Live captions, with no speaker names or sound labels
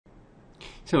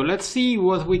So let's see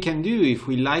what we can do if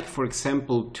we like, for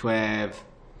example, to have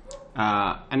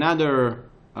another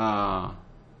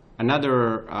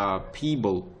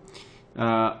peeble.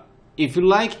 If you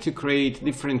like to create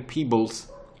different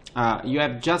peebles, you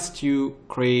have just to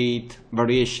create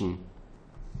variation.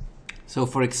 So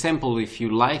for example, if you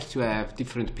like to have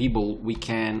different peeble, we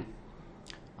can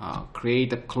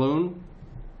create a clone,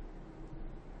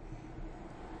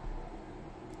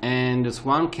 and this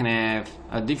one can have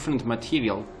a different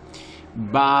material,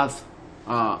 but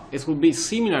it will be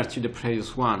similar to the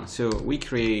previous one. So we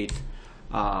create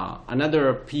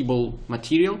another peeble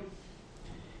material,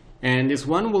 and this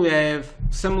one will have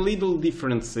some little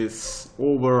differences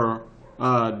over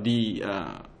the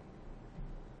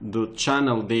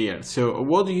channel there. So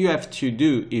what do you have to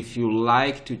do if you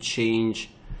like to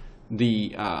change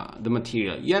the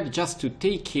material? You have just to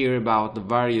take care about the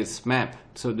various map.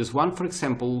 So this one, for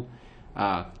example,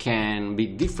 can be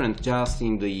different just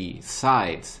in the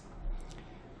sides.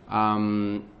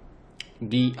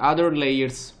 The other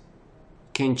layers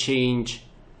can change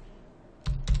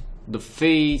the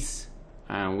face,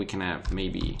 and we can have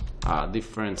maybe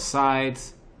different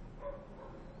sides,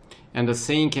 and the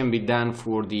same can be done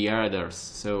for the others.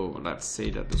 So let's say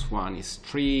that this one is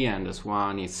 3 and this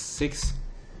one is 6,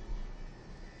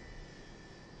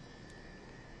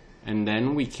 and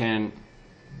then we can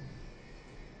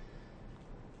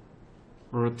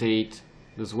rotate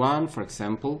this one, for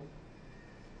example,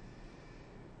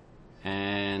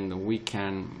 and we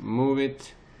can move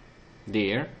it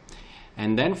there.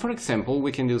 And then, for example,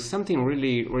 we can do something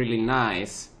really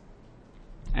nice,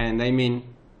 and I mean,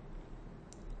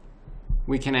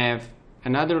 we can have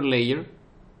another layer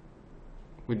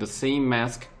with the same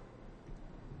mask,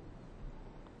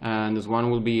 and this one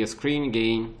will be a screen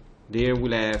again. There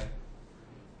we'll have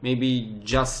maybe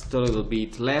just a little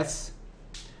bit less,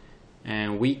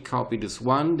 and we copy this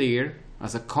one there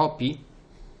as a copy,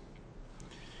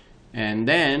 and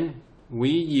then we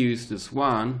use this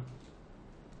one.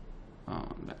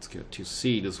 Let's go to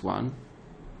see this one.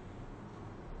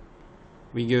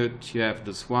 We go to have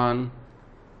this one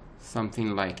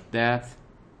something like that,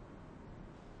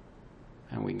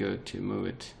 and we go to move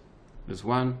it this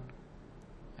one,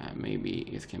 and maybe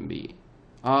it can be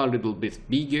a little bit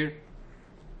bigger,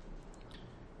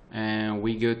 and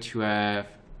we go to have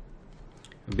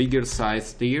a bigger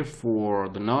size there for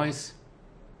the noise,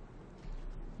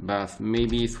 but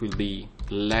maybe it will be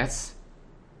less.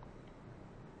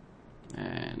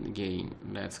 And again,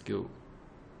 let's go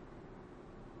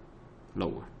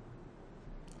lower.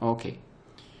 Okay,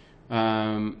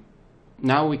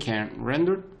 now we can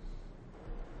render.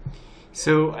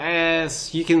 So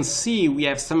as you can see, we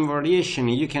have some variation.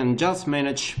 You can just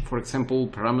manage, for example,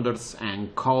 parameters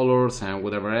and colors and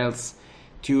whatever else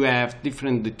to have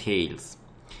different details.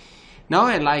 Now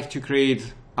I like to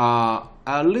create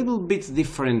a little bit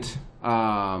different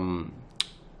peeble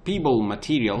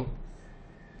material,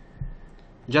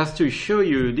 just to show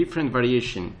you different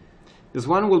variation. This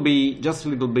one will be just a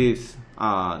little bit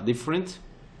different.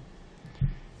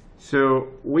 So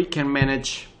we can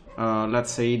manage,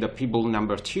 let's say, the peeble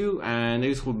number 2, and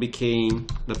this will become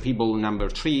the peeble number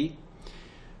 3,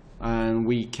 and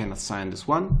we can assign this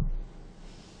one.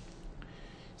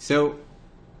 So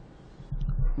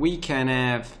we can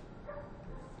have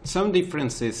some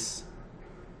differences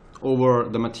over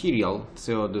the material.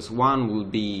 So this one will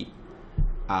be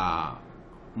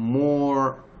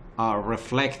more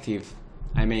reflective.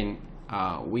 I mean,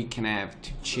 we can have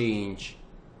to change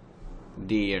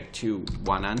there to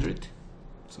 100,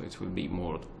 so it will be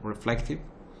more reflective.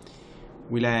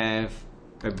 We'll have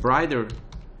a brighter,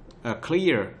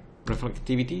 clear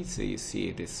reflectivity, so you see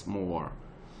it is more,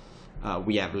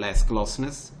 we have less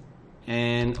glossiness,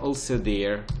 and also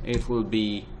there it will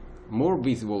be more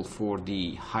visible for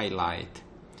the highlight.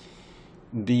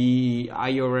 The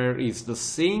IRR is the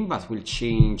same, but will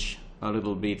change a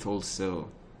little bit also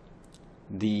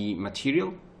the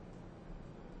material.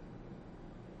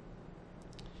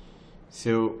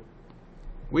 So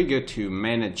we go to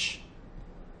manage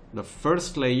the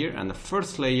first layer, and the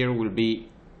first layer will be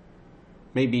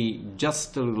maybe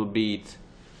just a little bit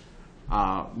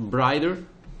brighter,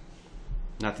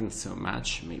 nothing so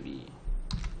much, maybe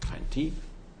 20.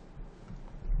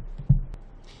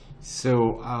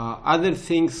 So other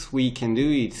things we can do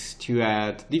is to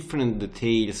add different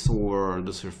details over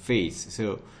the surface.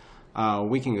 So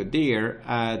we can go there,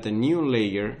 add a new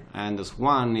layer, and this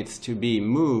one needs to be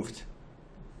moved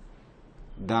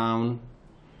down,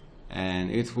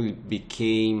 and it will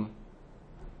become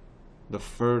the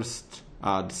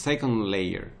second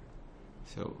layer.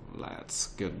 So let's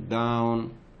go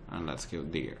down and let's go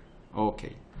there.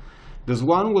 Okay, This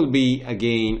one will be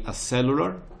again a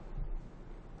cellular,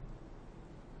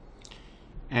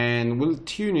 and we'll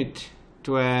tune it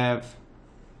to have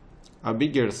a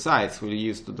bigger size. We'll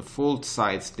use the default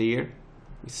size there.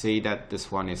 We say that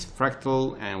this one is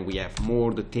fractal and we have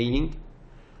more detailing.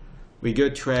 We go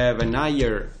to have an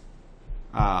higher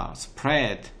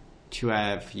spread to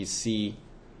have, you see,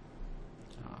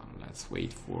 let's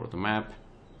wait for the map.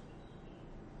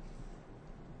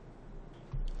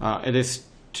 It is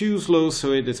too slow,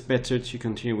 so it is better to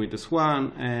continue with this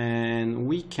one, and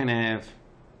we can have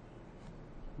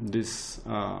this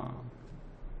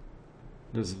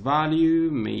this value.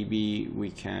 Maybe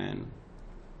we can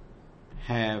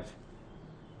have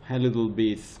a little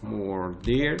bit more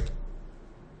there.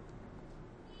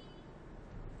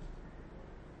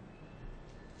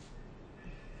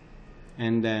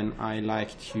 And then I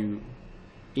like to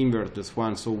invert this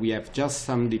one, so we have just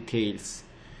some details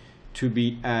to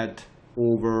be added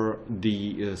over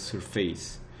the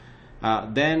surface.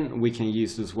 Then we can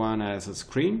use this one as a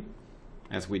screen,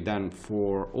 as we done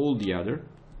for all the other.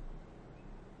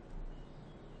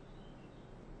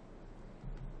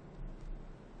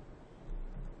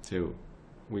 So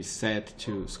we set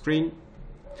to screen,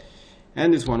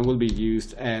 and this one will be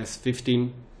used as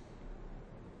 15.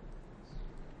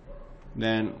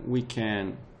 Then we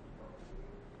can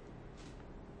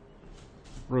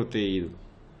rotate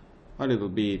a little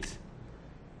bit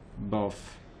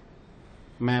both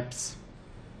maps.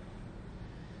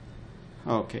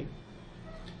 Okay,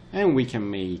 and we can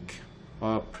make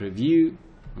a preview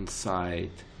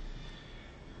inside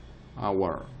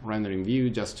our rendering view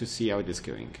just to see how it is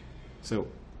going. So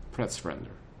press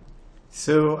render.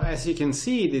 So as you can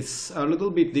see, it is a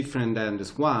little bit different than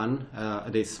this one.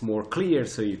 It is more clear,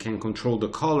 so you can control the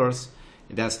colors.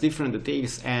 It has different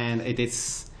details and it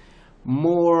is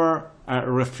more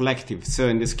reflective. So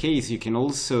in this case, you can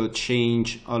also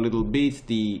change a little bit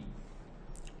the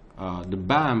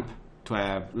bump to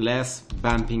have less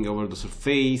bumping over the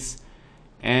surface,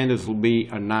 and it will be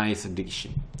a nice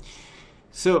addition.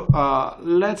 So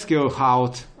let's go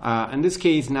out. In this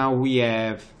case, now we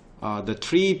have the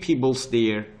 3 peebles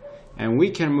there, and we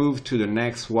can move to the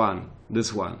next one,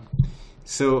 this one.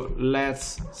 So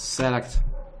let's select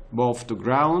both the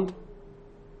ground,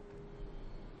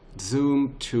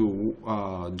 zoom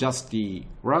to just the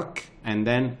rock, and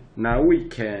then now we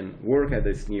can work at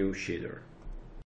this new shader.